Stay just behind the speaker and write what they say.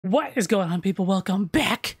What is going on, people? Welcome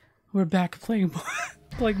back. We're back playing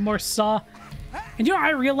playing more Saw. And you know, I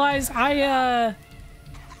realized I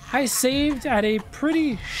saved at a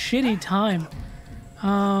pretty shitty time.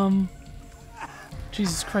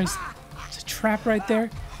 Jesus Christ. There's a trap right there.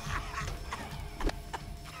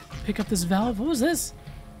 Pick up this valve. What was this?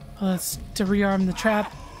 Oh, that's to rearm the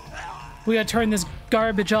trap. We gotta turn this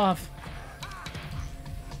garbage off.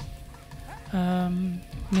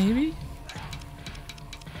 Maybe?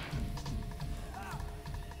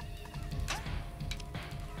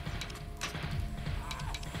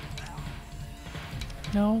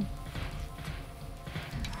 No.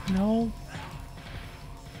 No.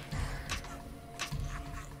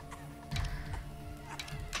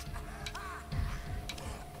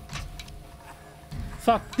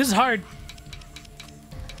 Fuck, this is hard.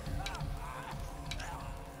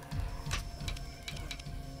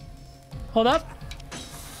 Hold up.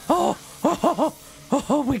 Oh, oh, oh, oh,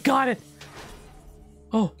 oh, we got it.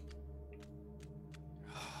 Oh.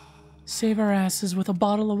 Save our asses with a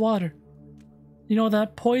bottle of water. You know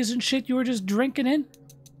that poison shit you were just drinking in?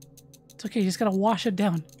 It's okay, you just gotta wash it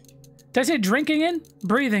down. Did I say drinking in?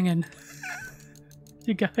 Breathing in.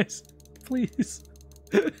 You guys, please.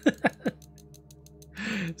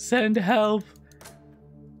 Send help.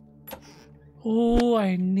 Oh,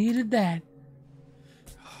 I needed that.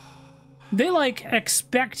 They, like,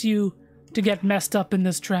 expect you to get messed up in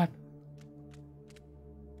this trap.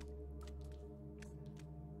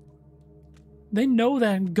 They know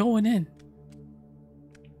that going in.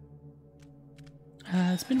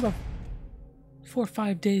 It's been about 4 or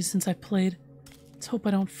 5 days since I played. Let's hope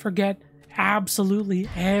I don't forget absolutely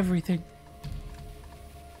everything.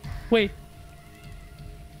 Wait.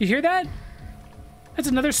 You hear that? That's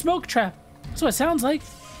another smoke trap. That's what it sounds like.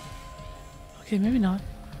 Okay, maybe not.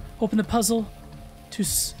 Open the puzzle to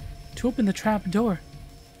open the trap door.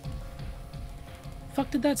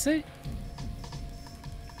 Fuck did that say?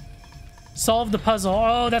 Solve the puzzle.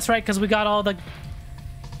 Oh, that's right, because we got all the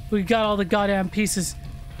goddamn pieces.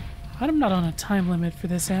 I'm not on a time limit for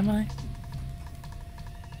this, am I?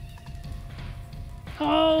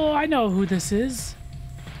 Oh, I know who this is.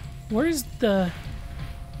 Where's the...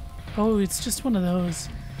 Oh, it's just one of those.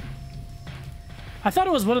 I thought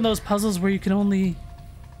it was one of those puzzles where you can only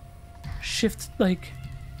shift, like,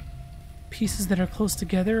 pieces that are close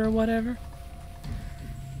together or whatever.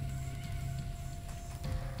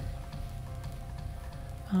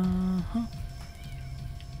 Uh-huh.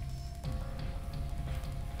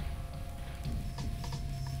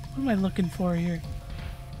 What am I looking for here?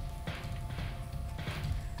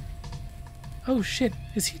 Oh shit,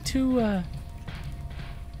 is he too,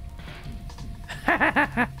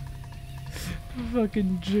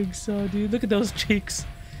 Fucking Jigsaw, dude. Look at those cheeks.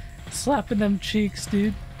 Slapping them cheeks,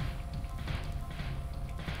 dude.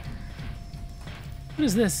 What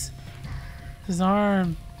is this? His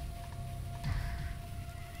arm.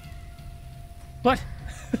 What?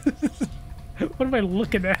 What am I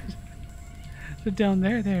looking at? Is it down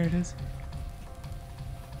there? There it is.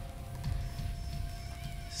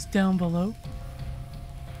 It's down below.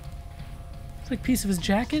 It's like a piece of his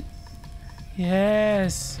jacket.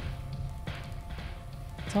 Yes.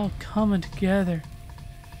 It's all coming together.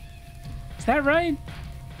 Is that right?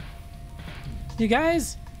 You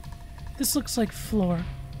guys? This looks like floor.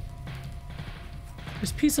 There's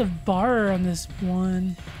a piece of bar on this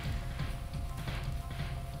one.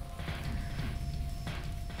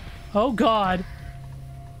 Oh God.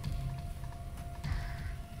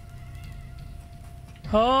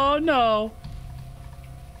 Oh no.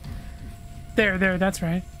 There, that's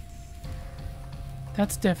right.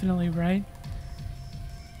 That's definitely right.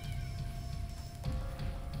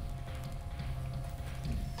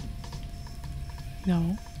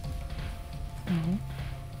 No. No.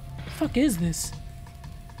 What the fuck is this?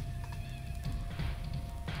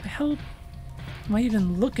 The hell am I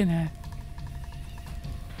even looking at?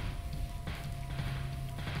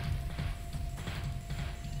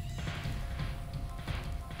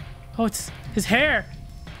 Oh, it's his hair!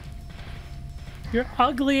 Your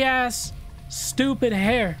ugly ass, stupid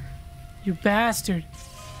hair. You bastard.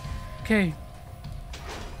 Okay.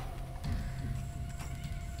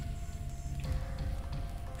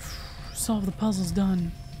 Solve the puzzle's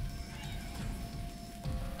done.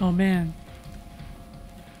 Oh man.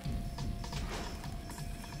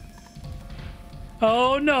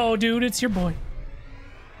 Oh no, dude, it's your boy.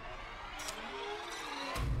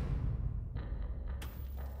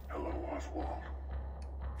 Hello, Oswald.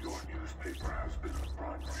 Your newspaper has been the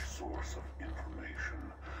primary source of information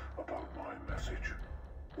about my message.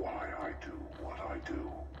 Why I do what I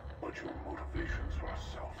do. But your motivations are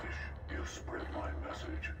selfish. You spread my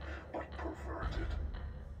message, but pervert it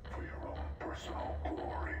for your own personal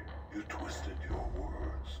glory. You twisted your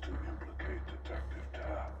words to implicate Detective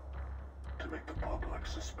Tapp, to make the public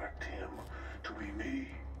suspect him to be me.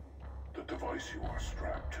 The device you are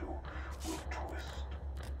strapped to will twist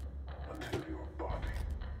until your body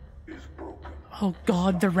is broken. Oh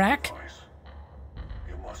God, the rack? Device.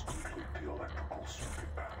 You must complete the electrical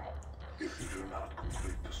circuit panel. If you do not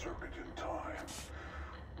complete the circuit in time,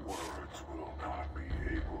 words will not be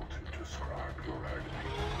able to describe your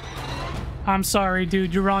agony. I'm sorry,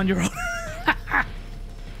 dude. You're on your own.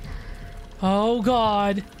 Oh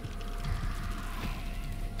God.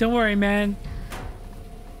 Don't worry, man.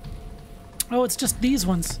 Oh, it's just these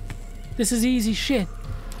ones. This is easy shit.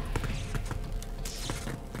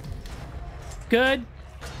 Good.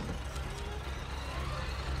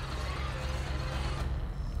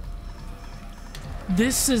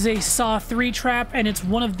 This is a Saw 3 trap, and it's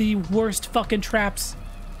one of the worst fucking traps.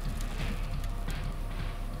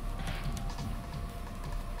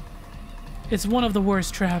 It's one of the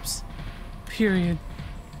worst traps. Period.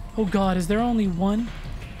 Oh God, is there only one?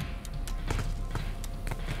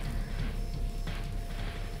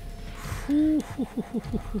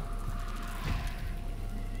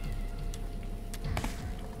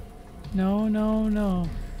 No, no, no.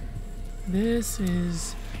 This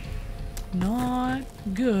is not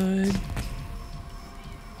good.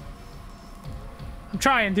 I'm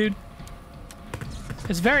trying, dude.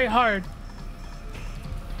 It's very hard.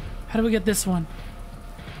 How do we get this one?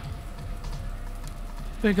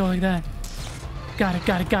 We go like that. Got it,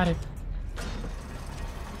 got it, got it.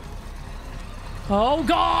 Oh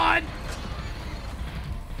God!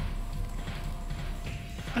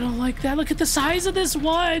 I don't like that. Look at the size of this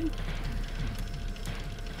one.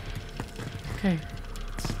 Okay.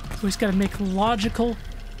 We just gotta make logical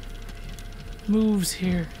moves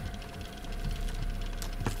here.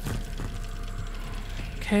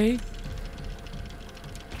 Okay.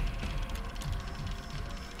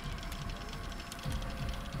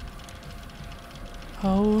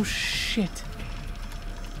 Oh shit.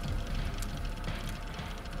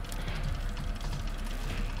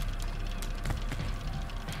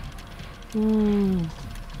 Ooh.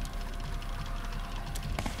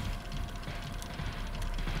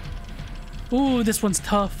 Ooh, this one's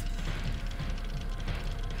tough.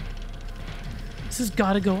 This has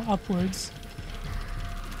got to go upwards.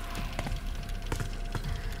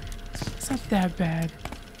 It's not that bad.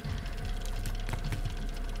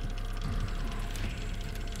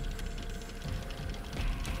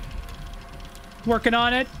 Working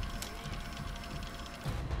on it.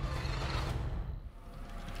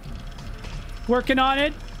 Working on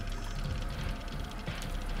it.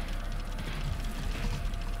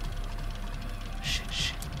 Shit,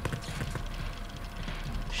 shit.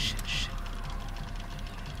 Shit, shit.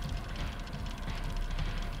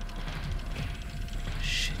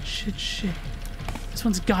 Shit, shit, shit. This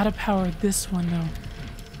one's gotta power this one,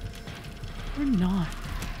 though. Or not.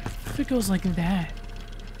 If it goes like that.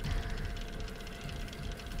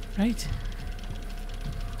 Right?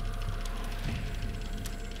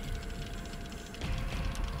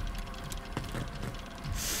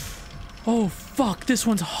 Oh, fuck. This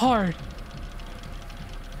one's hard.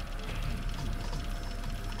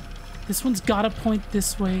 This one's gotta point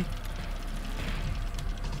this way.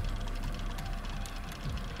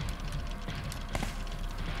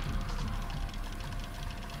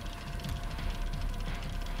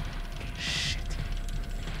 Shit.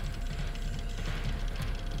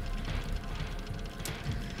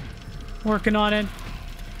 Working on it.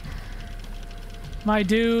 My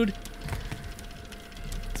dude.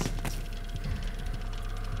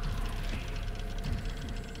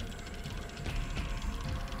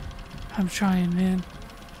 I'm trying, man.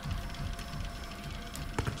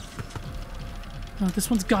 No,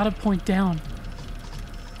 this one's gotta point down.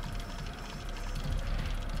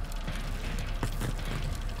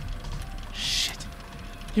 Shit.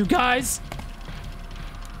 You guys!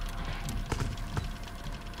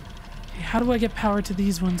 Hey, how do I get power to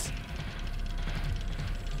these ones?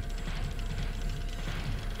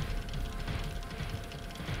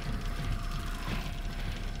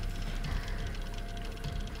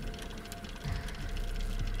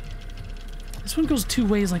 This one goes two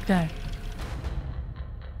ways like that.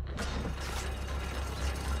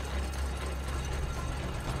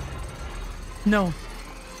 No.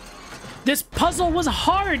 This puzzle was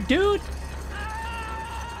hard, dude!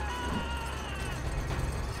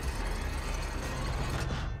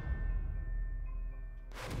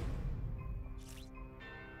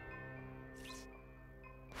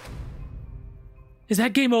 Is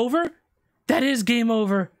that game over? That is game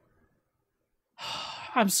over.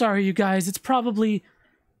 I'm sorry, you guys. It's probably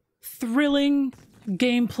thrilling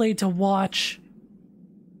gameplay to watch,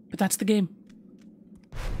 but that's the game.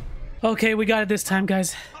 Okay, we got it this time,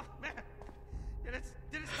 guys. Oh, man. Did it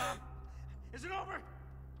stop? Is it over?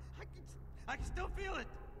 I can still feel it.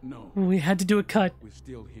 No. We had to do a cut We're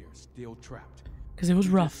still here, still trapped. because it was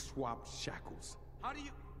rough. Just swapped shackles. How do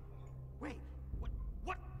you... Wait,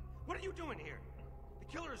 what are you doing here? The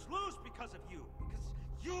killer is loose because of you. Because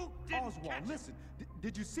you didn't Oswald, catch him. listen.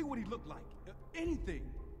 Did you see what he looked like? Anything.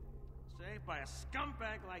 Saved by a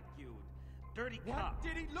scumbag like you. Dirty What cop.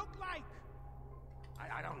 did he look like?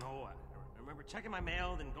 I don't know. I remember checking my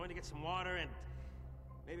mail, then going to get some water, and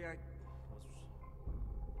maybe I was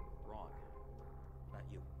wrong. Not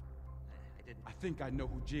you. I didn't. I think I know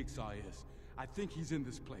who Jigsaw is. I think he's in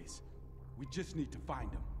this place. We just need to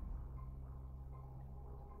find him.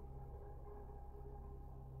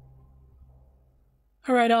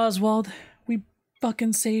 All right, Oswald, we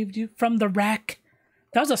fucking saved you from the rack.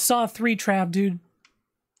 That was a Saw 3 trap, dude.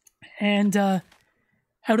 And out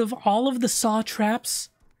of all of the Saw traps,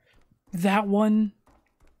 that one,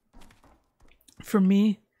 for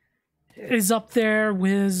me, is up there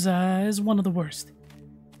with, is one of the worst.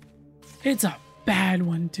 It's a bad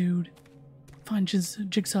one, dude. Find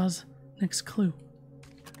Jigsaw's next clue.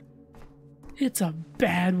 It's a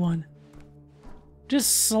bad one.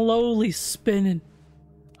 Just slowly spinning.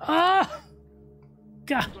 Ah!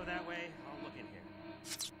 God. Go that way. I'll look in here.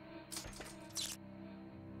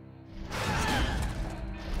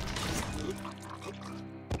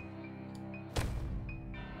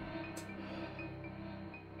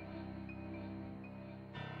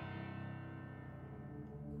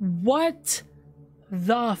 What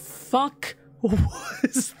the fuck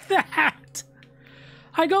was that?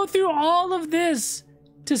 I go through all of this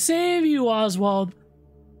to save you, Oswald.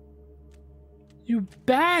 You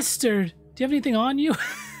bastard. Do you have anything on you?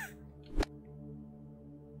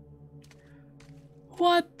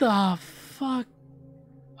 What the fuck?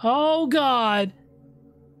 Oh, God.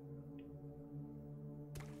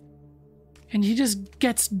 And he just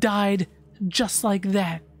gets died just like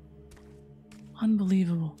that.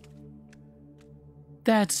 Unbelievable.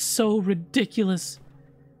 That's so ridiculous.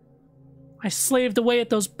 I slaved away at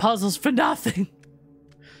those puzzles for nothing.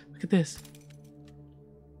 Look at this.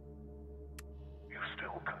 You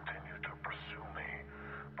still continue to pursue me,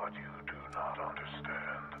 but you do not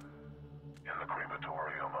understand. In the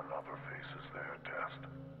crematorium, another faces their test.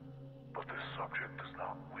 But this subject does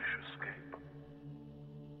not wish escape.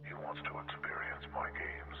 He wants to experience my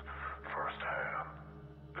games firsthand.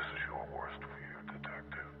 This is your worst fear,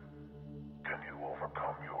 detective. Can you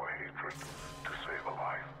overcome your hatred to save a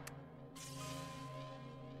life?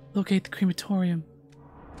 Locate the crematorium.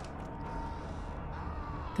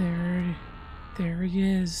 There he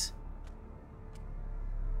is.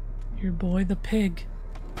 Your boy the pig.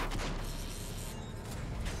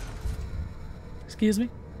 Excuse me?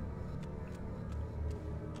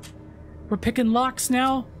 We're picking locks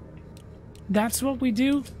now? That's what we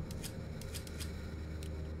do?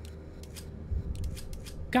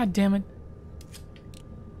 God damn it.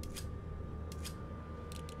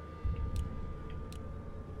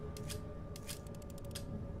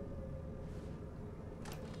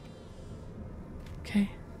 Okay.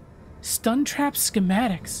 Stun trap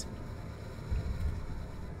schematics.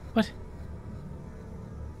 What?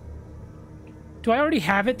 Do I already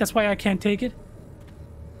have it? That's why I can't take it?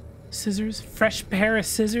 Scissors? Fresh pair of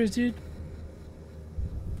scissors, dude.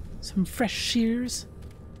 Some fresh shears.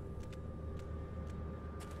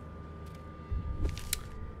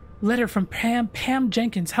 Letter from Pam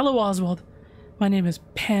Jenkins. Hello, Oswald. My name is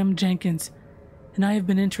Pam Jenkins, and I have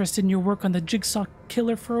been interested in your work on the Jigsaw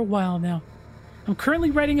Killer for a while now. I'm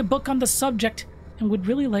currently writing a book on the subject and would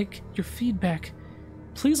really like your feedback.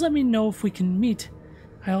 Please let me know if we can meet.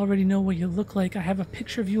 I already know what you look like. I have a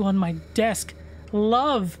picture of you on my desk.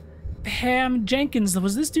 Love, Pam Jenkins.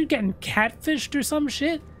 Was this dude getting catfished or some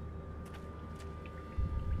shit?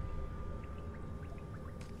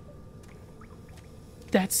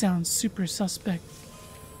 That sounds super suspect.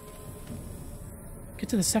 Get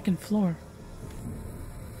to the second floor.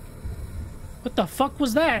 What the fuck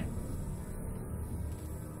was that?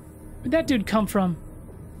 Where'd that dude come from?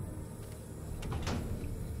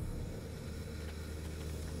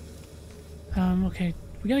 Okay.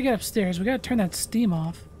 We gotta get upstairs. We gotta turn that steam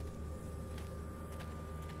off.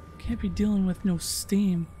 Can't be dealing with no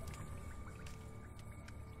steam.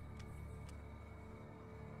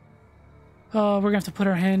 Oh, we're gonna have to put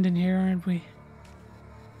our hand in here, aren't we?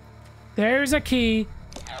 There's a key.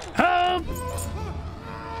 Oh!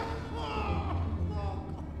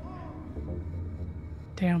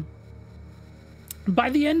 Damn.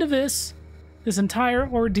 By the end of this entire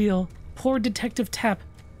ordeal, poor Detective Tapp,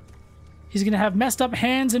 he's gonna have messed up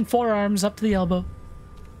hands and forearms up to the elbow.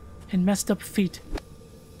 And messed up feet.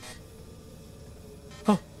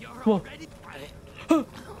 Oh, whoa.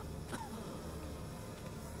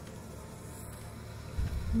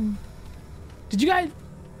 Did you guys...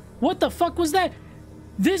 What the fuck was that?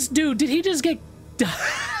 This dude, did he just get...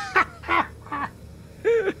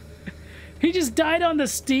 He just died on the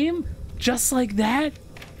steam? Just like that?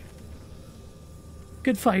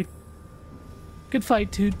 Good fight. Good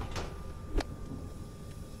fight, dude.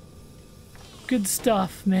 Good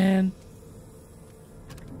stuff, man.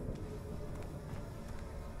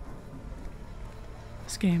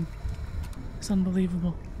 This game is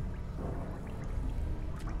unbelievable.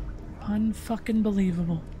 Unfucking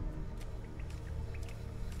believable.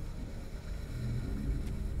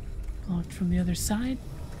 Blocked from the other side.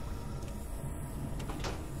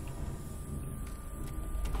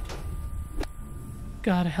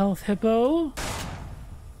 Got a health hippo.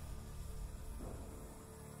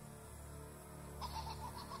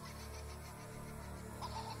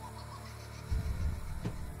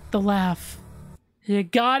 The laugh. You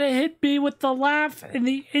gotta hit me with the laugh and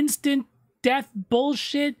the instant death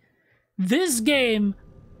bullshit. This game.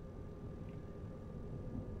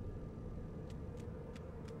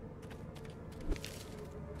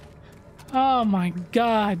 Oh my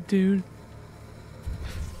god, dude.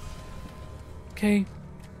 Okay.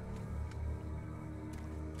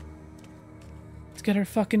 Let's get our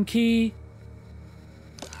fucking key.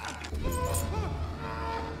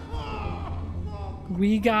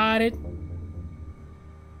 We got it.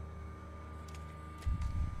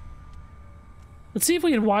 Let's see if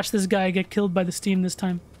we can watch this guy get killed by the steam this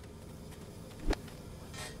time.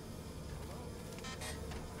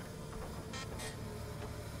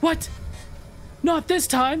 What? Not this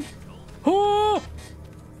time. Oh!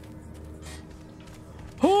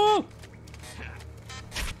 Oh!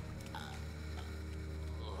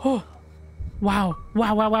 Oh! Wow.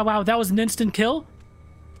 Wow, wow, wow, wow. That was an instant kill?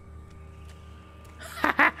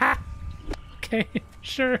 Okay,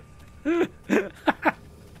 sure.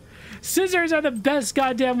 Scissors are the best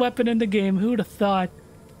goddamn weapon in the game. Who'd have thought?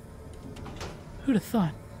 Who'd have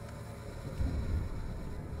thought?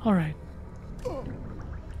 Alright.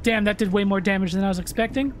 Damn, that did way more damage than I was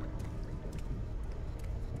expecting.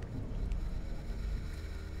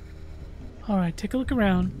 Alright, take a look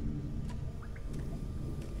around.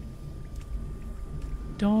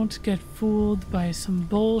 Don't get fooled by some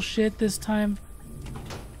bullshit this time.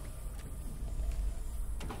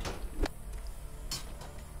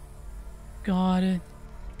 Got it.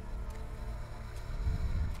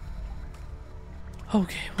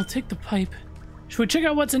 Okay, we'll take the pipe. Should we check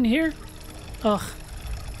out what's in here? Ugh.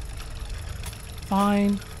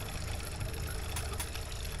 Fine.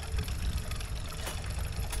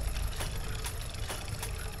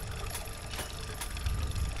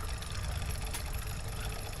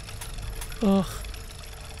 Ugh.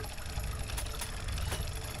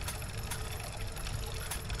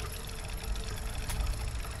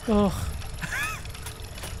 Ugh.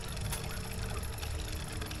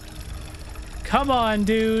 Come on,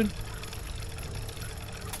 dude.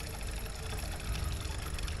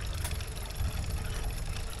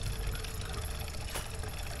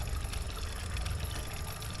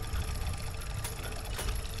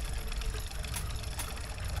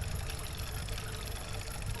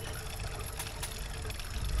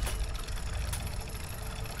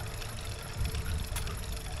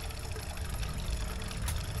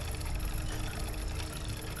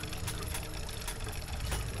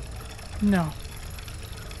 No.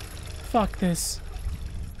 Fuck this.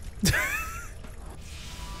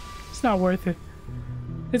 It's not worth it.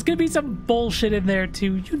 There's gonna be some bullshit in there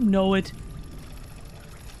too. You know it.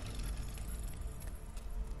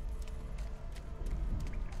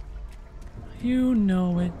 You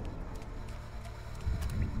know it.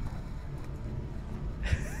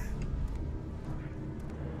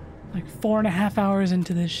 Like 4.5 hours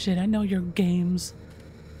into this shit. I know your games.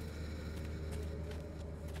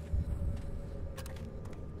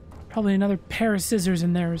 Probably another pair of scissors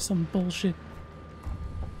in there or some bullshit.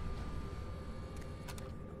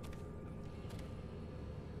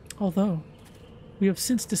 Although, we have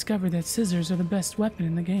since discovered that scissors are the best weapon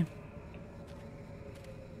in the game.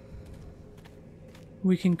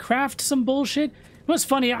 We can craft some bullshit. What's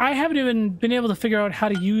funny, I haven't even been able to figure out how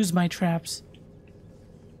to use my traps.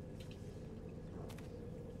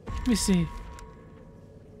 Let me see.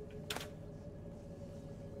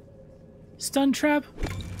 Stun trap?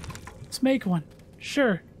 Let's make one.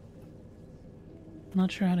 Sure. I'm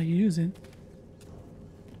not sure how to use it.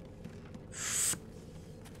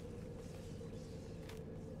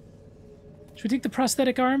 Should we take the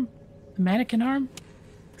prosthetic arm? The mannequin arm?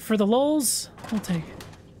 For the lulz, I'll take it.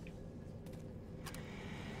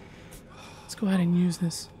 Let's go ahead and use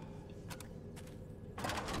this.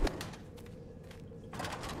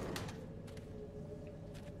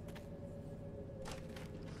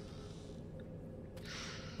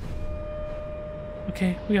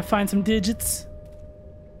 Okay, we gotta find some digits.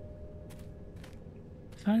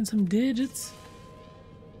 Find some digits.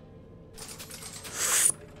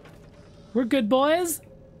 We're good, boys.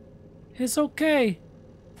 It's okay.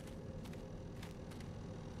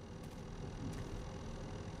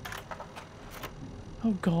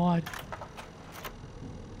 Oh, God.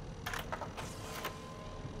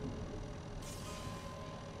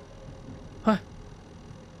 Huh.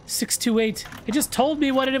 628. It just told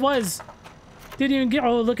me what it was. Didn't even get...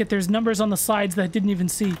 Oh, look at there's numbers on the sides that I didn't even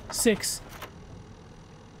see. 6.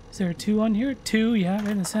 Is there a 2 on here? 2, yeah,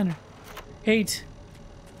 right in the center. 8.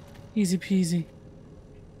 Easy peasy.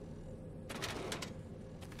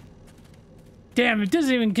 Damn, it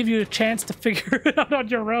doesn't even give you a chance to figure it out on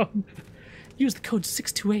your own. Use the code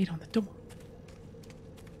 628 on the door.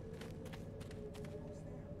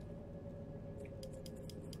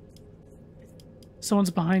 Someone's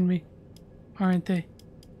behind me, aren't they?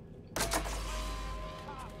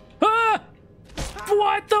 Ah!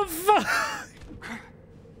 What the fuck?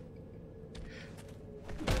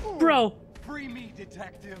 Bro. Free me,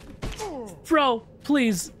 detective. Bro,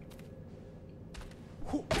 please.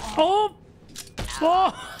 Oh!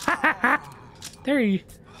 Oh! There you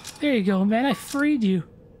go, man. I freed you.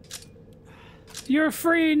 You're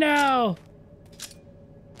free now.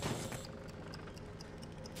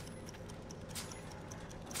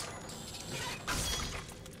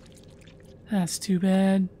 That's too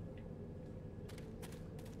bad.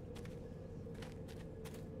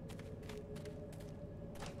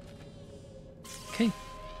 Okay.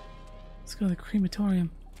 Let's go to the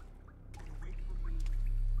crematorium.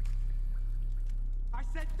 I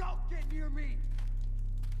said don't get near me!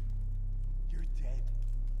 You're dead.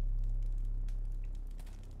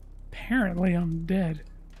 Apparently I'm dead.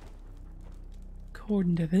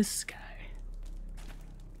 According to this guy.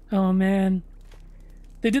 Oh man.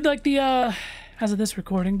 They did like the, as of this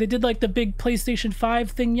recording, they did like the big PlayStation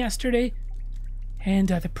 5 thing yesterday. And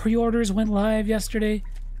the pre-orders went live yesterday.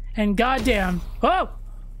 And goddamn, oh!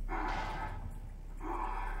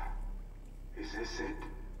 Is this it?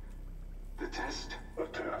 The test? A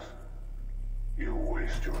test? You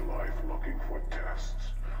waste your life looking for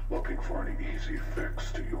tests, looking for an easy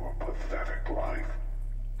fix to your pathetic life.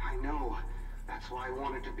 I know. That's why I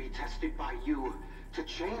wanted to be tested by you, to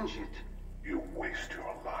change it. You waste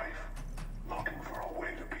your life looking for a way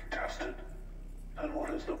to be tested. And what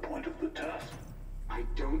is the point of the test? I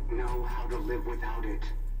don't know how to live without it.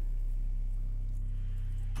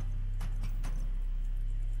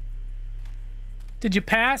 Did you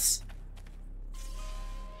pass?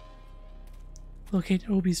 Locate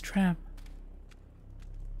Obi's trap.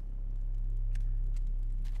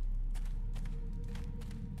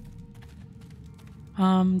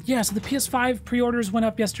 Yeah, so the PS5 pre-orders went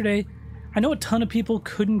up yesterday. I know a ton of people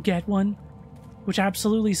couldn't get one, which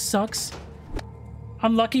absolutely sucks.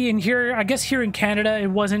 I'm lucky, and here, I guess here in Canada, it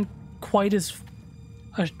wasn't quite as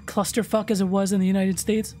a clusterfuck as it was in the United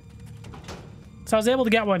States. So I was able to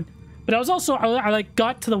get one. But I was also, I like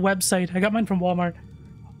got to the website. I got mine from Walmart.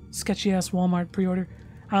 Sketchy ass Walmart pre-order.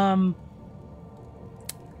 But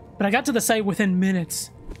I got to the site within minutes.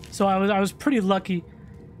 So I was pretty lucky.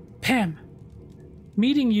 Pam,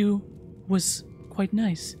 meeting you was quite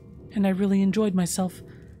nice. And I really enjoyed myself.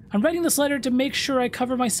 I'm writing this letter to make sure I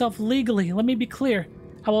cover myself legally. Let me be clear.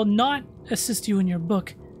 I will not assist you in your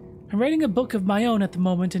book. I'm writing a book of my own at the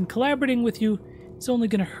moment, and collaborating with you is only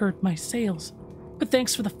going to hurt my sales. But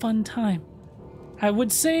thanks for the fun time. I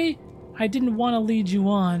would say I didn't want to lead you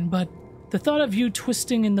on, but the thought of you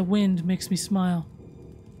twisting in the wind makes me smile.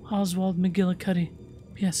 Oswald McGillicuddy.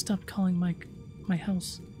 P.S. Stop calling my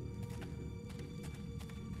house.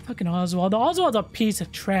 Fucking Oswald. Oswald's a piece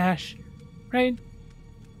of trash, right?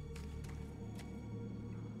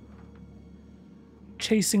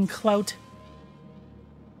 Chasing clout.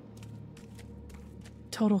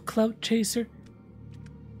 Total clout chaser.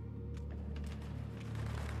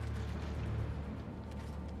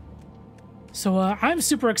 So I'm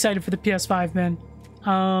super excited for the PS5, man.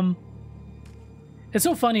 It's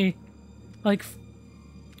so funny. Like,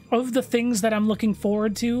 of the things that I'm looking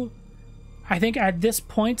forward to, I think at this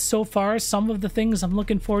point so far, some of the things I'm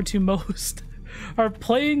looking forward to most are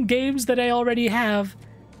playing games that I already have,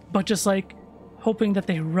 but just like hoping that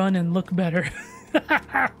they run and look better.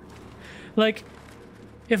 Like,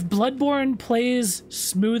 if Bloodborne plays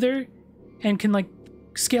smoother and can like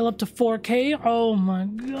scale up to 4K. Oh my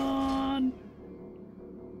god.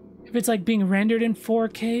 If it's like being rendered in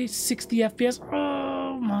 4K, 60 FPS.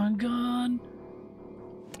 Oh my god.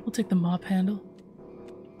 We'll take the mop handle.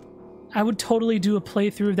 I would totally do a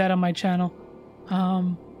playthrough of that on my channel.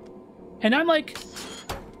 And I'm like,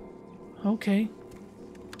 okay.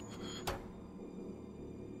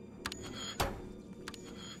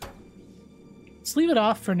 Let's leave it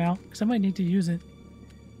off for now, because I might need to use it.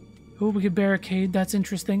 Oh, we could barricade. That's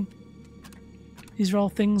interesting. These are all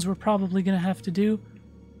things we're probably going to have to do.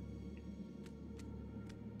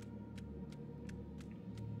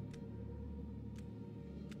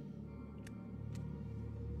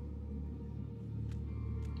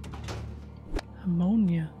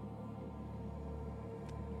 Ammonia.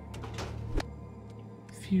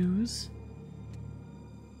 Fuse.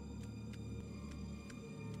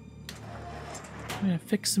 I'm gonna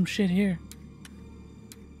fix some shit here.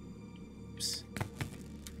 Oops.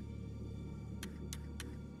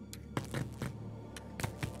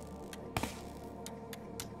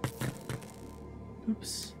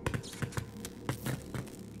 Oops.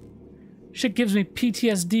 Shit gives me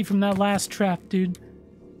PTSD from that last trap, dude.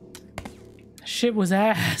 Shit was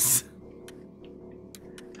ass.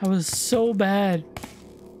 I was so bad.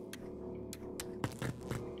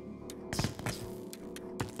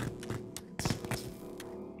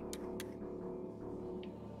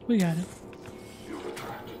 We got it. You've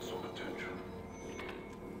attracted some attention.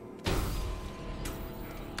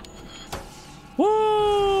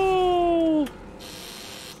 Whoa!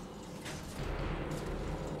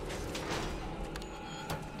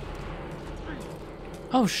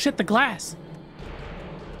 Oh shit, the glass.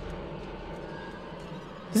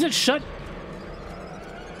 Is it shut?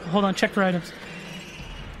 Hold on, check for items.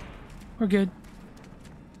 We're good.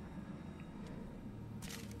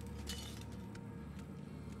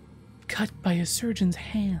 Cut by a surgeon's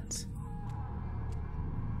hands.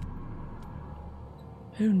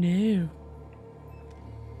 Oh no.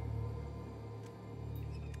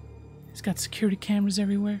 He's got security cameras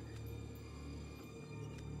everywhere.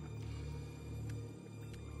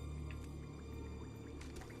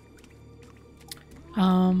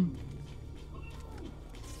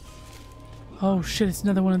 Oh shit, it's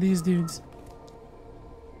another one of these dudes.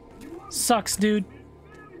 Sucks, dude.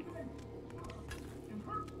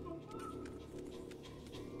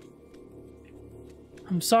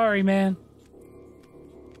 I'm sorry, man.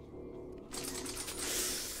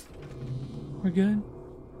 We're good.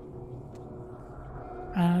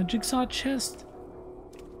 Jigsaw chest.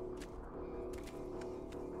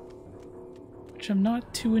 Which I'm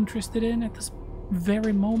not too interested in at this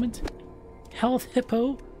very moment. Health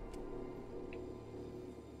hippo.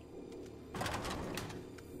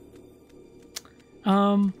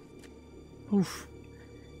 Oof.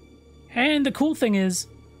 And the cool thing is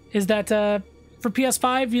that, for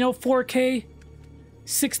PS5, you know, 4K,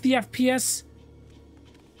 60 FPS,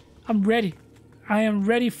 I'm ready. I am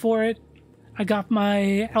ready for it. I got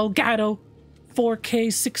my Elgato 4K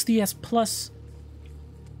 60s Plus.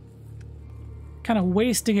 Kind of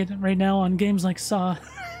wasting it right now on games like Saw.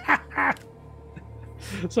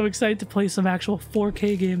 So excited to play some actual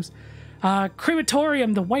 4K games.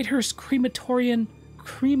 Crematorium, the Whitehurst crematorium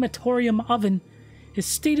oven is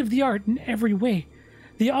state-of-the-art in every way.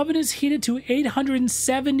 The oven is heated to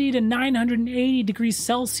 870 to 980 degrees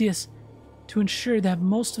Celsius to ensure that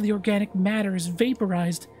most of the organic matter is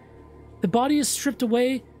vaporized. The body is stripped of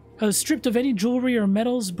any jewelry or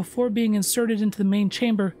metals before being inserted into the main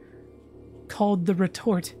chamber, called the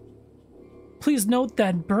retort. Please note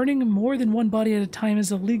that burning more than one body at a time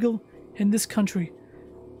is illegal in this country,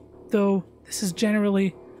 though this is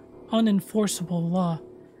generally unenforceable law.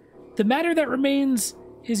 The matter that remains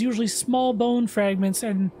is usually small bone fragments,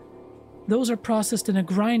 and those are processed in a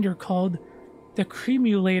grinder called the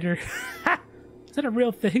cremulator. Is that a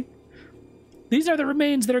real thing? These are the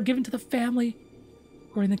remains that are given to the family,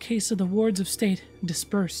 or in the case of the wards of state,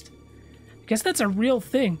 dispersed. I guess that's a real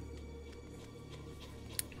thing.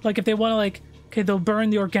 Like if they want to, like, okay, they'll burn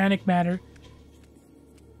the organic matter.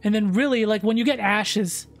 And then really, like, when you get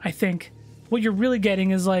ashes, I think, what you're really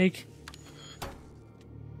getting is, like,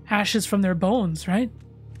 ashes from their bones, right?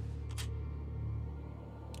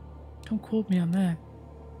 Don't quote me on that.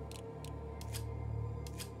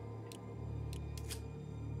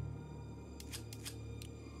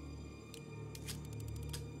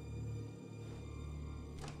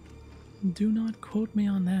 Do not quote me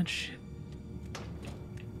on that shit.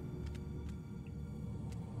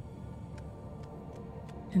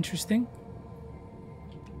 Interesting.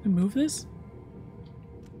 Move this?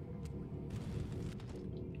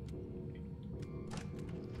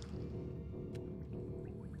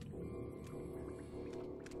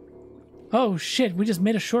 Oh shit, we just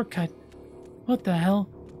made a shortcut. What the hell?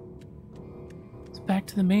 It's back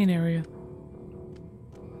to the main area.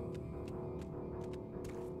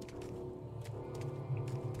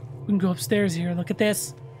 We can go upstairs here. Look at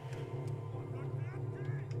this.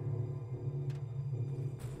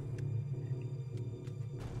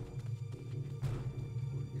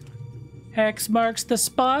 X marks the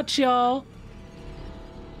spot, y'all.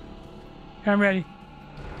 I'm ready.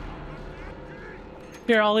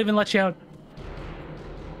 Here, I'll even let you out.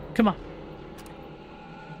 Come on.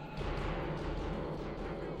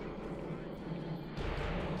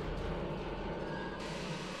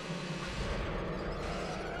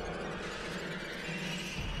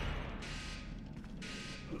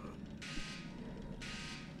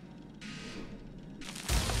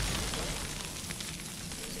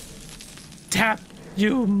 Tap,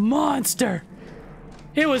 you monster!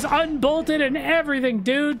 It was unbolted and everything,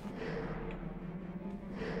 dude!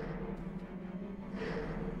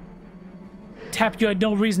 Tap, you had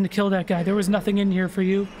no reason to kill that guy. There was nothing in here for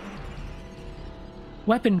you.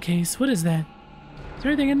 Weapon case, what is that? Is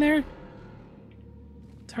there anything in there?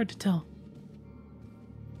 It's hard to tell.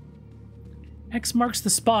 X marks the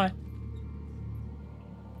spot.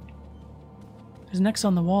 There's an X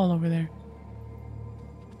on the wall over there.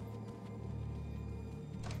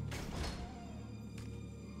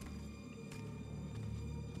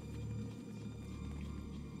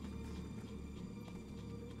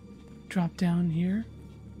 Drop down here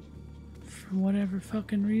for whatever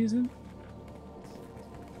fucking reason.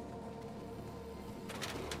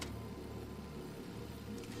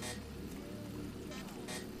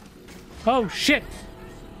 Oh shit!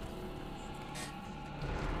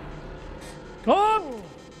 Oh!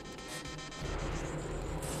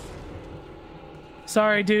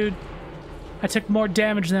 Sorry, dude. I took more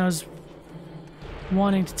damage than I was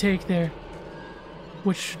wanting to take there,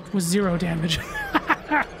 which was 0 damage.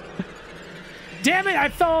 Damn it, I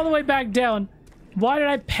fell all the way back down. Why did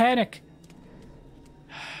I panic?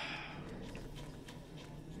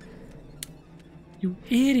 You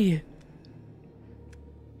idiot.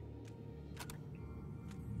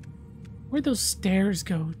 Where'd those stairs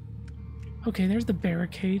go? Okay, there's the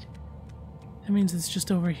barricade. That means it's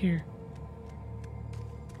just over here.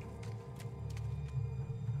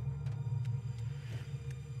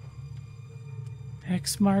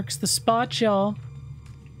 X marks the spot, y'all.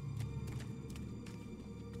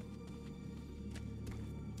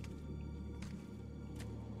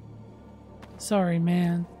 Sorry,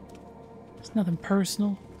 man. It's nothing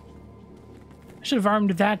personal. I should have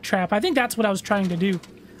armed that trap. I think that's what I was trying to do.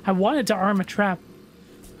 I wanted to arm a trap,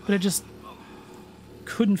 but I just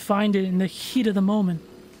couldn't find it in the heat of the moment.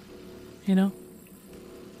 You know?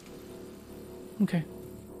 Okay.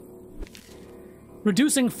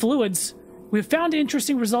 Reducing fluids. We've found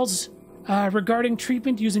interesting results regarding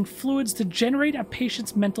treatment using fluids to generate a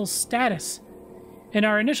patient's mental status. In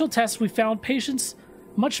our initial tests, we found patients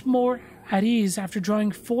much more at ease after drawing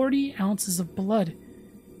 40 ounces of blood.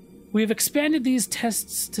 We have expanded these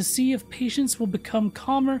tests to see if patients will become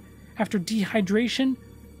calmer after dehydration,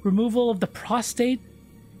 removal of the prostate,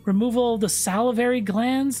 removal of the salivary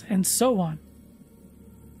glands, and so on.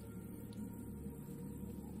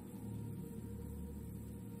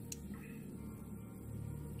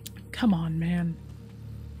 Come on, man.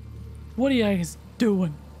 What are you guys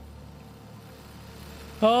doing?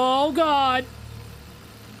 Oh, God!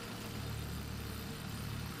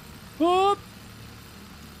 Whoop!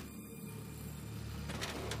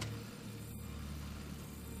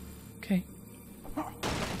 Okay.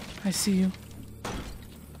 I see you.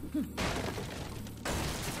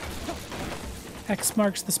 X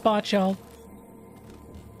marks the spot, y'all.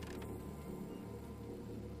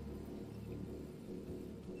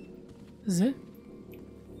 This is it?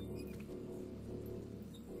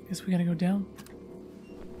 Guess we gotta go down.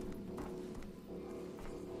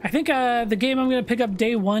 I think the game I'm going to pick up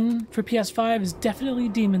day 1 for PS5 is definitely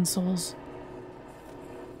Demon's Souls.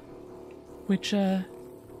 Which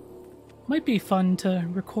might be fun to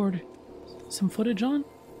record some footage on.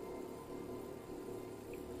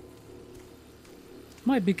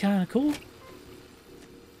 Might be kind of cool.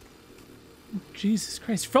 Jesus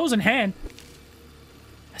Christ. Frozen hand!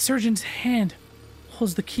 A surgeon's hand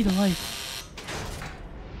holds the key to life.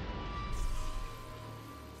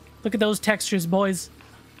 Look at those textures, boys.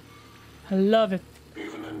 I love it.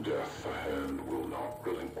 Even in death, the hand will not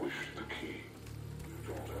relinquish the key. You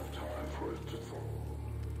don't have time for it to fall.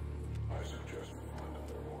 I suggest we find a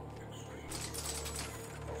more extreme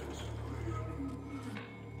of installation.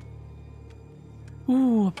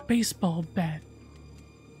 Ooh, a baseball bat.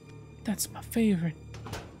 That's my favorite.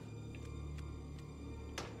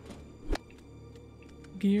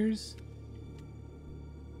 gears.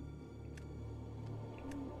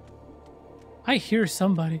 I hear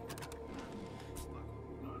somebody.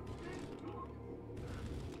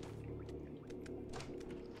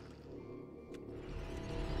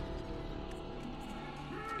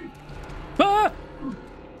 Ah!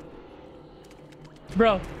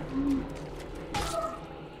 Bro.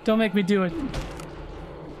 Don't make me do it.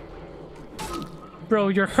 Bro,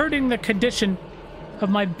 you're hurting the condition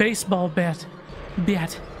of my baseball bat.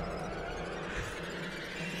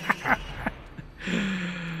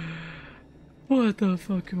 What the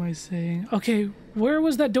fuck am I saying? Okay, where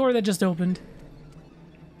was that door that just opened?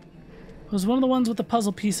 It was one of the ones with the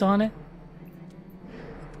puzzle piece on it.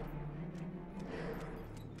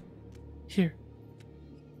 Here.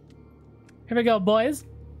 Here we go, boys.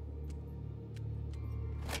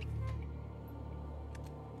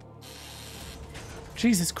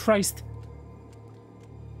 Jesus Christ.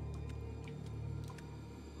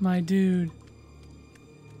 My dude.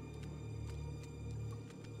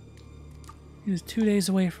 He was 2 days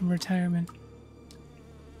away from retirement.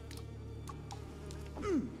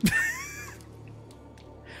 Ooh,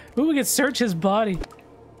 we could search his body.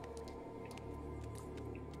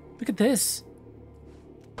 Look at this.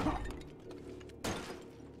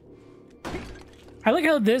 I like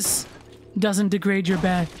how this doesn't degrade your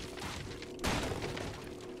bat.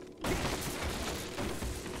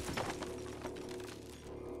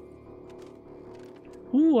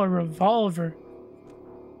 Ooh, a revolver.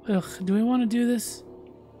 Ugh, do we want to do this?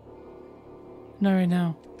 Not right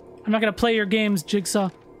now. I'm not gonna play your games, Jigsaw.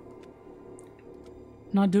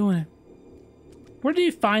 Not doing it. Where do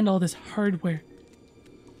you find all this hardware?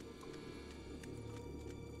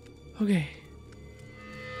 Okay.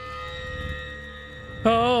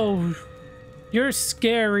 Oh, you're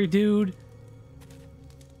scary, dude.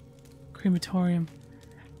 Crematorium.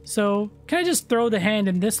 So, can I just throw the hand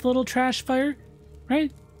in this little trash fire?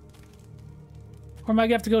 Right? Or am I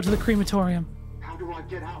gonna have to go to the crematorium? How do I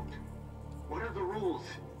get out? What are the rules?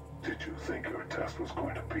 Did you think your test was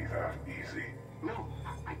going to be that easy? No,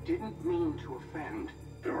 I didn't mean to offend.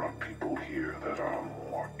 There are people here that are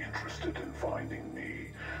more interested in finding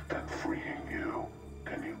me than freeing you.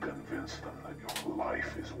 Can you convince them that your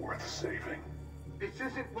life is worth saving? This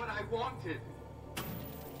isn't what I wanted.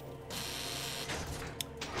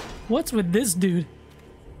 What's with this dude?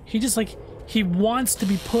 He just like, he wants to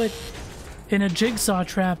be put in a jigsaw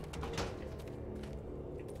trap.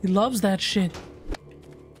 He loves that shit.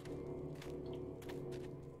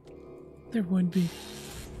 There would be.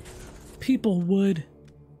 People would.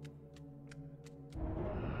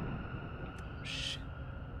 Oh, shit.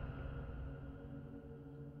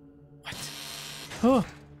 What? Oh.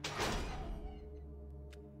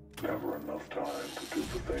 Never enough time to do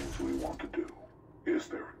the things we want to do. Is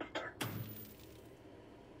there, detective?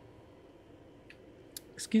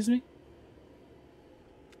 Excuse me?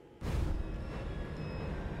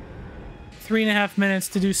 3.5 minutes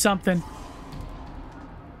to do something.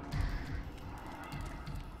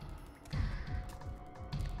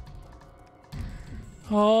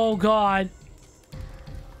 Oh, God.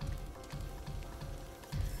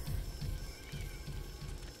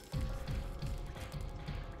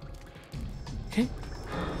 Okay.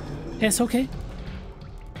 Yes, okay.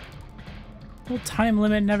 Little time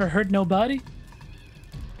limit never hurt nobody.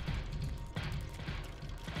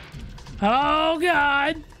 Oh,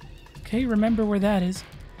 God. Okay, remember where that is.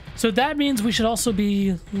 So that means we should also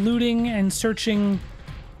be looting and searching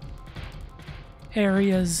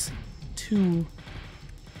areas too.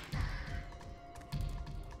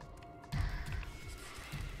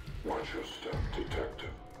 Watch your step, detective.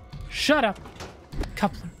 Shut up,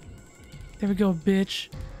 Coupler. There we go, bitch.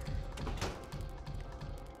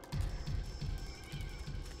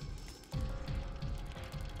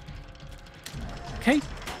 Okay.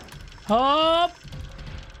 Up.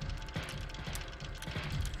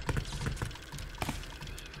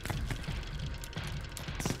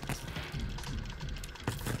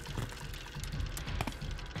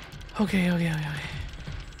 Okay.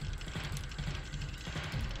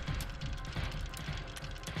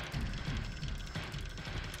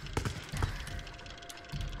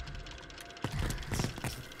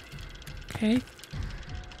 Okay.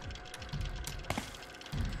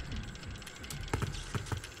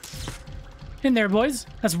 In there, boys.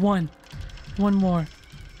 That's one. One more.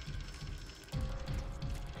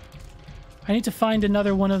 I need to find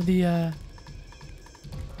another one of the,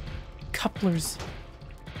 couplers.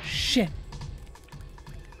 Shit.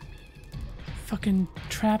 Fucking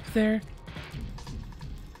trap there.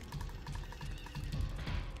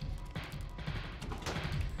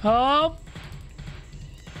 Oh!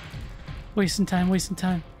 Wasting time, wasting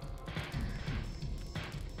time.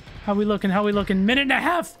 How we looking? How we looking? Minute and a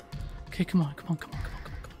half! Okay, come on, come on, come on, come on,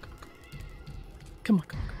 come on, come on, come on. Come on,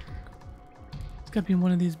 come on, come on, come on. It's gotta be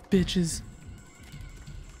one of these bitches.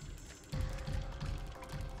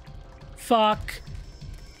 Fuck.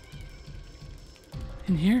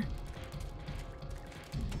 In here?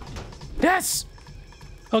 Yes!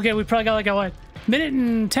 Okay, we probably got like a what? Minute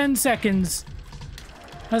and 10 seconds.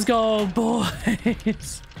 Let's go,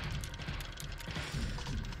 boys.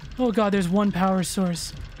 Oh god, there's one power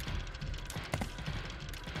source.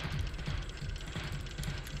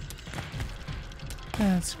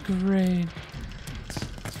 That's great.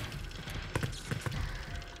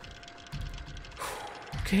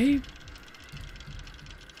 Okay.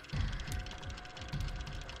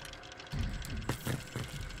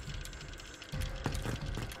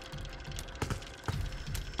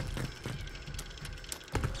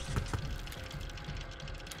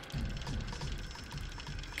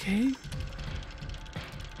 Okay.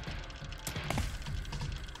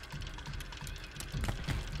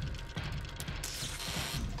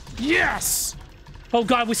 Yes! Oh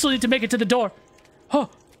god, we still need to make it to the door. Huh.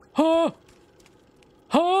 Huh.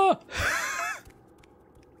 Huh.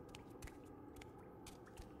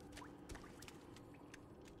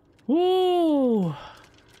 Ooh.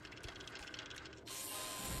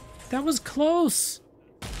 That was close.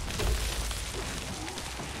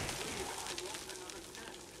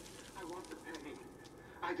 I want the pain.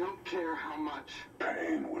 I don't care how much.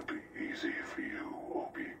 Pain would be easy for you,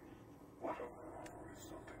 Obi. What is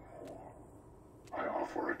something more? I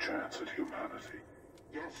offer a chance at humanity.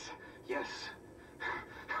 Yes, yes.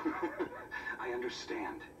 I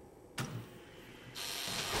understand.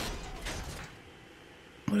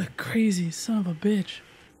 What a crazy son of a bitch.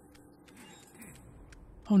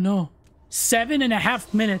 Oh no.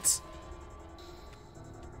 7.5 minutes. What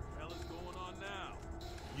the hell is going on now?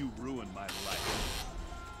 You ruined my life.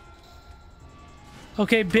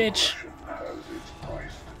 Okay, bitch. Corruption has its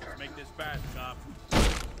price to take. Make this bad, cop.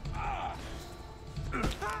 Ah.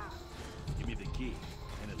 Give me the key,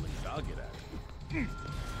 and at least I'll get out.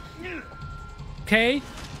 Okay.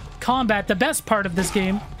 Combat, the best part of this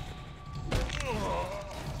game.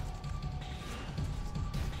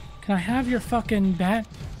 Can I have your fucking bat?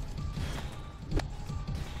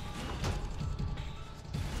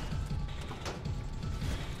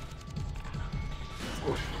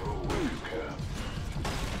 Push through if you can.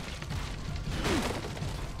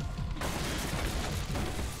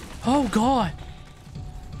 Oh god.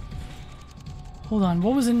 Hold on,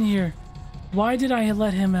 what was in here? Why did I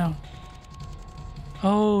let him out?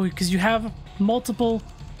 Oh, because you have multiple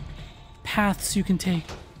paths you can take.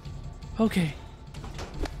 Okay.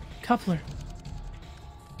 Coupler.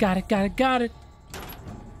 Got it, got it, got it.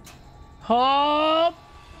 Hop!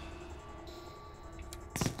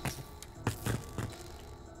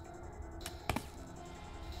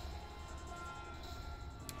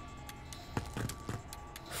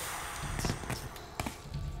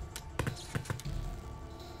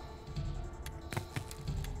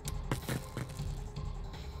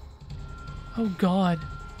 Oh god.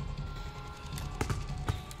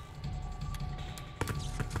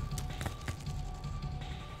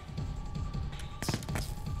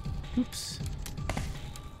 Oops.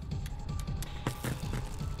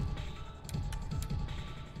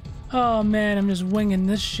 Oh man, I'm just winging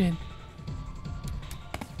this shit.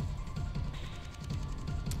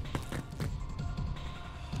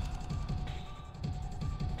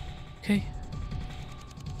 Okay.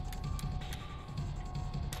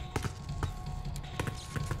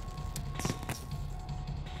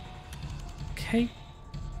 Okay.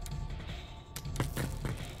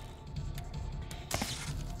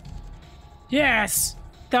 Yes!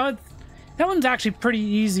 That one's actually pretty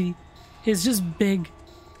easy. It's just big.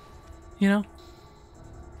 You know?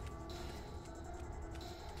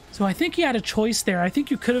 So I think you had a choice there. I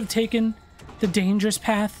think you could have taken the dangerous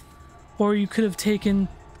path, or you could have taken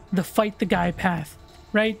the fight the guy path,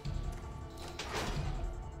 right?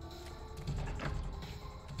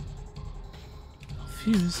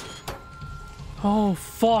 Fuse. Oh,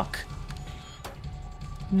 fuck.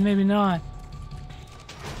 Maybe not.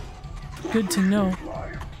 Good to know.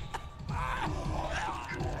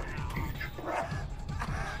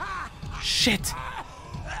 Shit.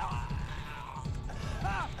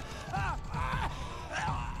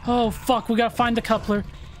 Oh, fuck. We gotta find the coupler.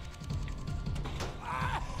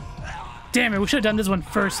 Damn it. We should have done this one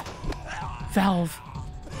first. Valve.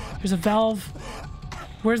 There's a valve.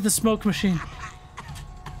 Where's the smoke machine?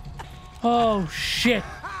 Oh, shit.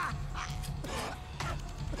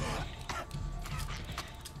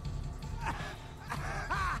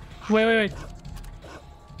 Wait.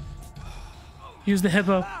 Use the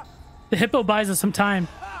hippo. The hippo buys us some time,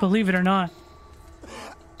 believe it or not.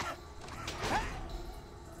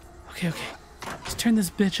 Okay. Let's turn this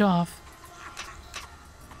bitch off.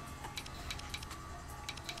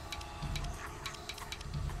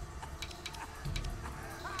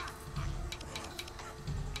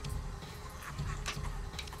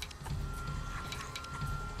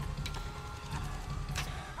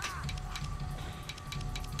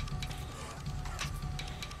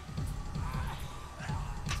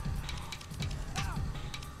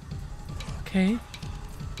 Okay.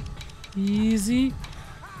 Easy.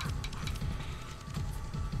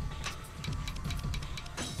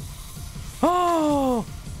 Oh!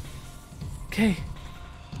 Okay.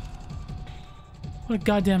 What a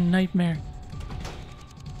goddamn nightmare.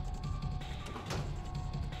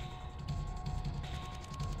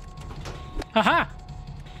 Haha!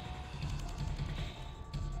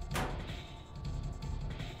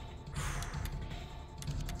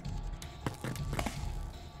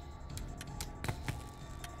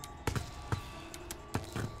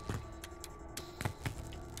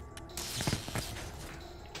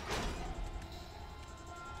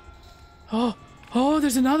 Oh,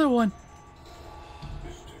 there's another one.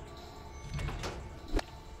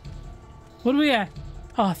 What are we at?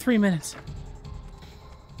 Oh, 3 minutes.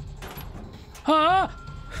 Ah!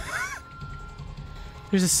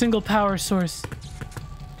 There's a single power source.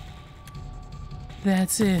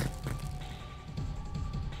 That's it.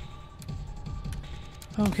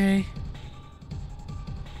 Okay.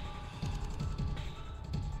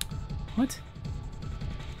 What?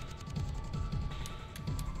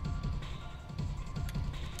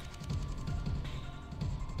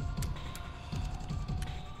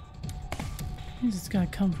 It's gotta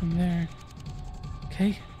come from there.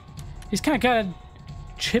 Okay. He's kind of gotta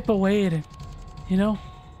chip away at it, you know?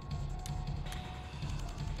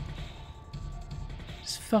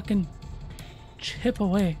 Just fucking chip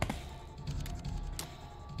away.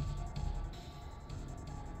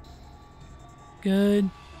 Good.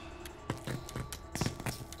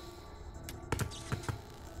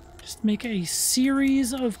 Just make a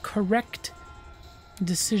series of correct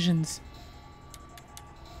decisions.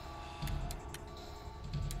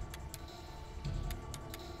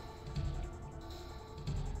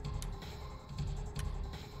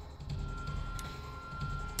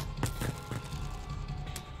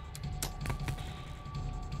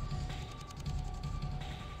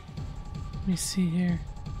 Let me see here.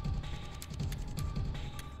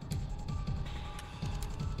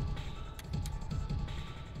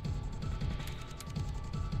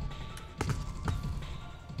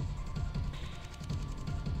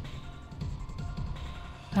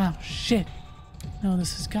 Oh, shit. No,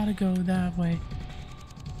 this has got to go that way.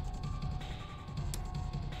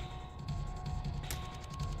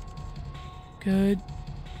 Good.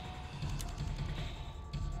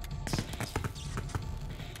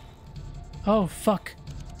 Oh, fuck.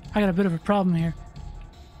 I got a bit of a problem here.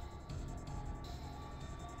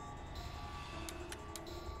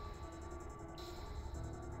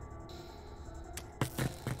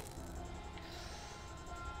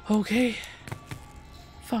 Okay.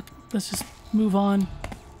 Fuck. Let's just move on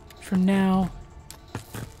for now.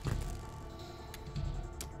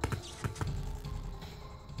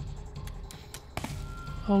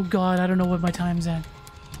 Oh god, I don't know what my time's at.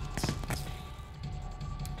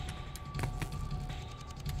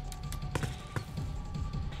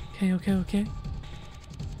 Okay.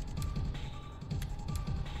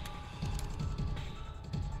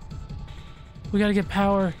 We gotta get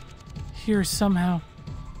power here somehow.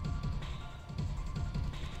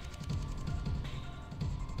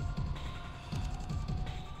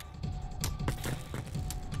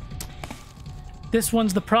 This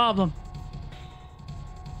one's the problem.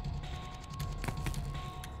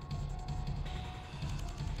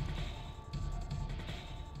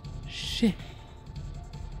 Shit.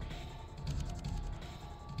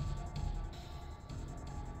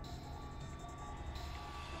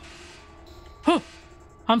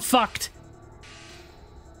 I'm fucked.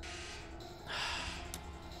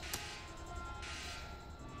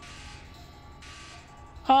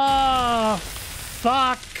 Oh,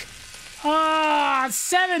 fuck. Ah,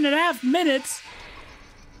 7.5 minutes.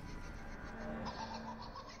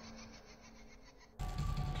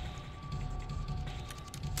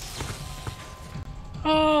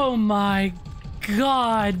 Oh my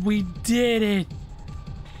god, we did it.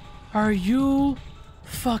 Are you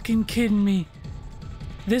fucking kidding me?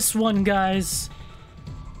 This one, guys.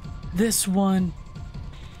 This one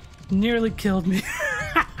nearly killed me.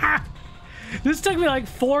 This took me like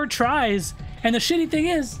 4 tries. And the shitty thing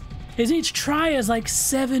is, is each try is like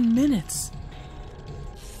 7 minutes.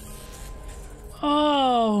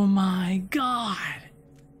 Oh my god.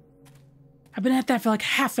 I've been at that for like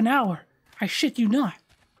half an hour. I shit you not.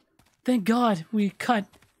 Thank God we cut.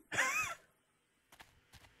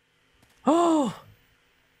 Oh!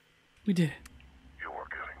 We did it. You are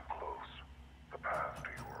getting close. The path to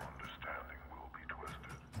your understanding will be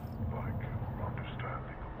twisted, like your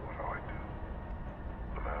understanding of what I do.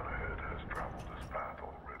 The man ahead has traveled this path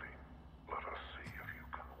already. Let us see if you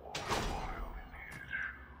can walk a mile in his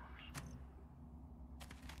shoes.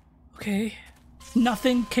 Okay.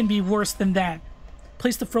 Nothing can be worse than that.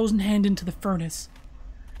 Place the frozen hand into the furnace.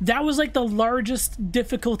 That was like the largest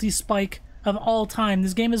difficulty spike of all time.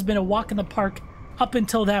 This game has been a walk in the park up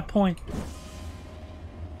until that point.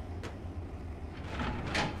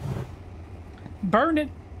 Burn it.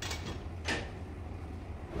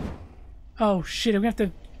 Oh shit, I'm gonna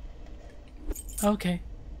have to... Okay.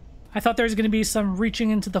 I thought there was gonna be some reaching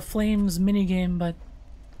into the flames minigame, but...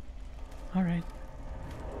 Alright.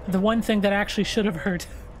 The one thing that actually should have hurt.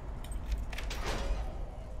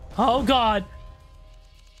 Oh god!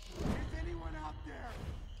 Is anyone out there?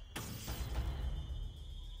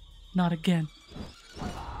 Not again.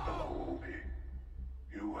 Hello, Obi.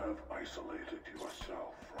 You have isolated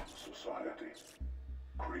yourself from society,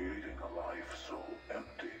 creating a life so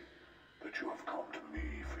empty that you have come to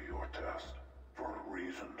me for your test. For a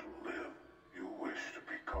reason to live, you wish to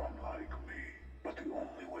become like me. But the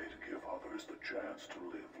only way to give others the chance to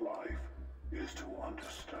live life is to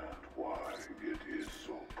understand why it is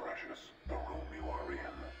so precious. The room you are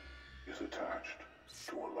in is attached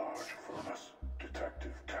to a large furnace.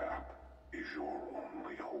 Detective Cap is your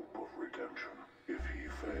only hope of redemption. If he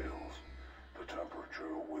fails, the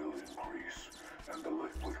temperature will increase, and the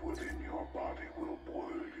liquid within your body will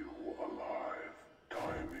boil you alive.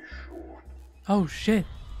 Time is short. Oh shit.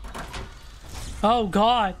 Oh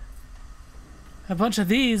god. A bunch of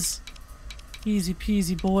these. Easy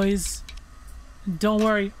peasy, boys. Don't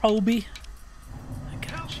worry, Obi. I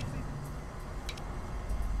got you.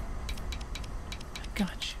 I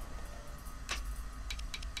got you.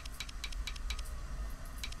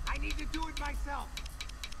 I need to do it myself.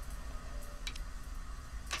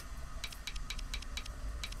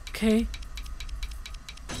 Okay.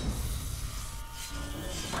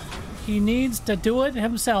 He needs to do it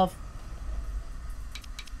himself.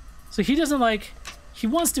 So he doesn't like... He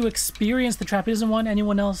wants to experience the trap. He doesn't want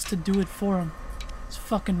anyone else to do it for him. It's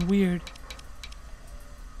fucking weird.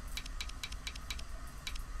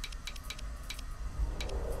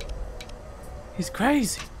 He's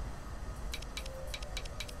crazy.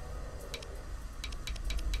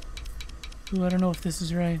 Ooh, I don't know if this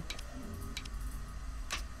is right.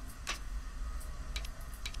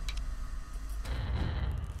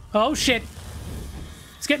 Oh shit!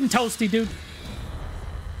 It's getting toasty, dude.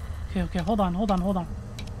 Okay, okay, hold on, hold on, hold on.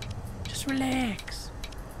 Just relax.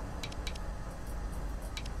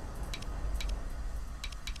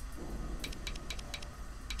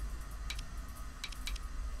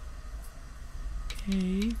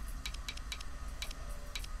 Okay.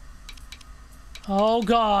 Oh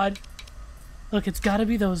god. Look, it's gotta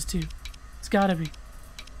be those two. It's gotta be.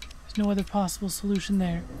 There's no other possible solution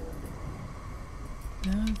there.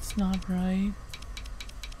 That's not right.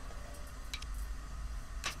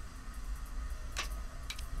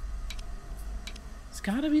 It's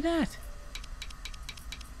gotta be that.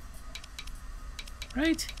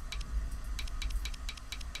 Right?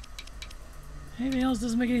 Anything else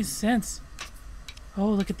doesn't make any sense. Oh,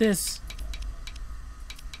 look at this.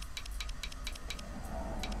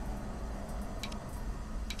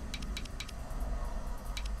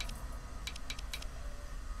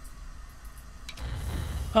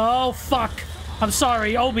 Oh, fuck. I'm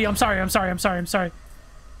sorry, Obi. I'm sorry.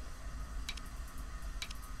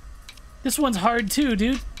 This one's hard too,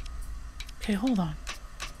 dude. Okay, hold on.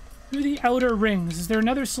 Through the outer rings. Is there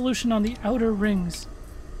another solution on the outer rings?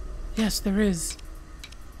 Yes, there is.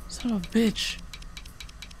 Son of a bitch.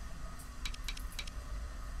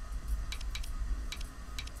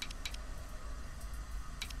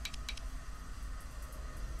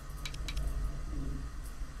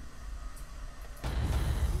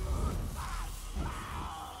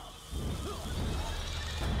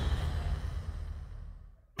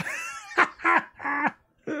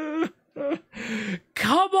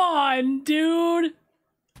 Come on, dude!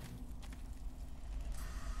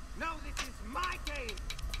 No, this is my game.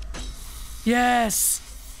 Yes!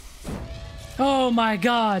 Oh my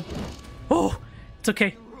god. Oh, it's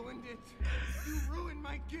okay. You ruined it. You ruined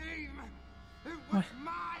my game. It was What?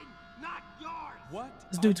 mine, not yours. What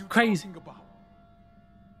This are dude's you crazy. talking about?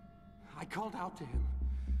 I called out to him,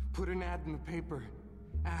 put an ad in the paper,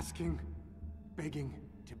 asking, begging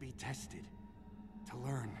to be tested, to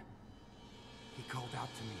learn. He called out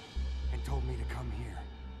to me and told me to come here.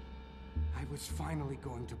 I was finally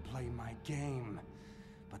going to play my game,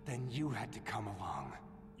 but then you had to come along.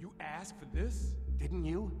 You asked for this? Didn't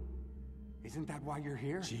you? Isn't that why you're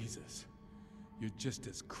here? Jesus, you're just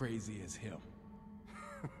as crazy as him.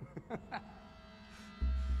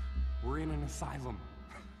 We're in an asylum.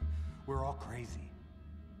 We're all crazy.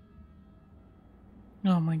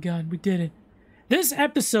 Oh my god, we did it. This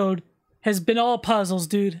episode has been all puzzles,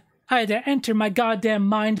 dude. I had to enter my goddamn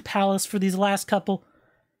mind palace for these last couple.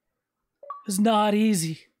 It was not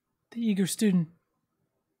easy. The eager student.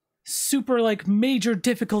 Super, like, major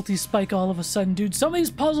difficulty spike all of a sudden, dude. Some of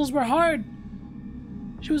these puzzles were hard.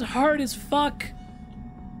 She was hard as fuck.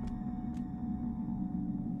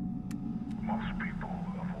 Most people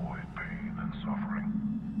avoid pain and suffering,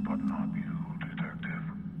 but not you, detective.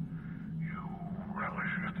 You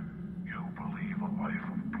relish it. You believe a life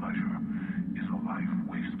of pleasure is a life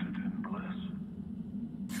wasted in bliss.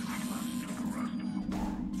 Useless to the rest of the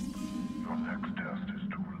world. Your next test is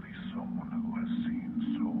to release someone who has seen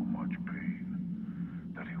so much pain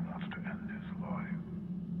that he wants to end his life.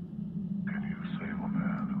 Can you save a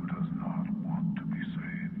man who does not want to be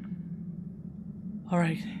saved?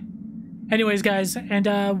 Alright. Anyways, guys, and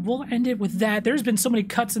we'll end it with that. There's been so many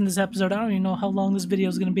cuts in this episode, I don't even know how long this video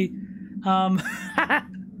is going to be.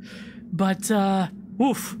 But,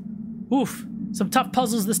 oof. Some tough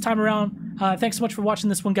puzzles this time around. Thanks so much for watching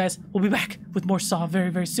this one, guys. We'll be back with more Saw very,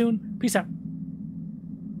 very soon. Peace out.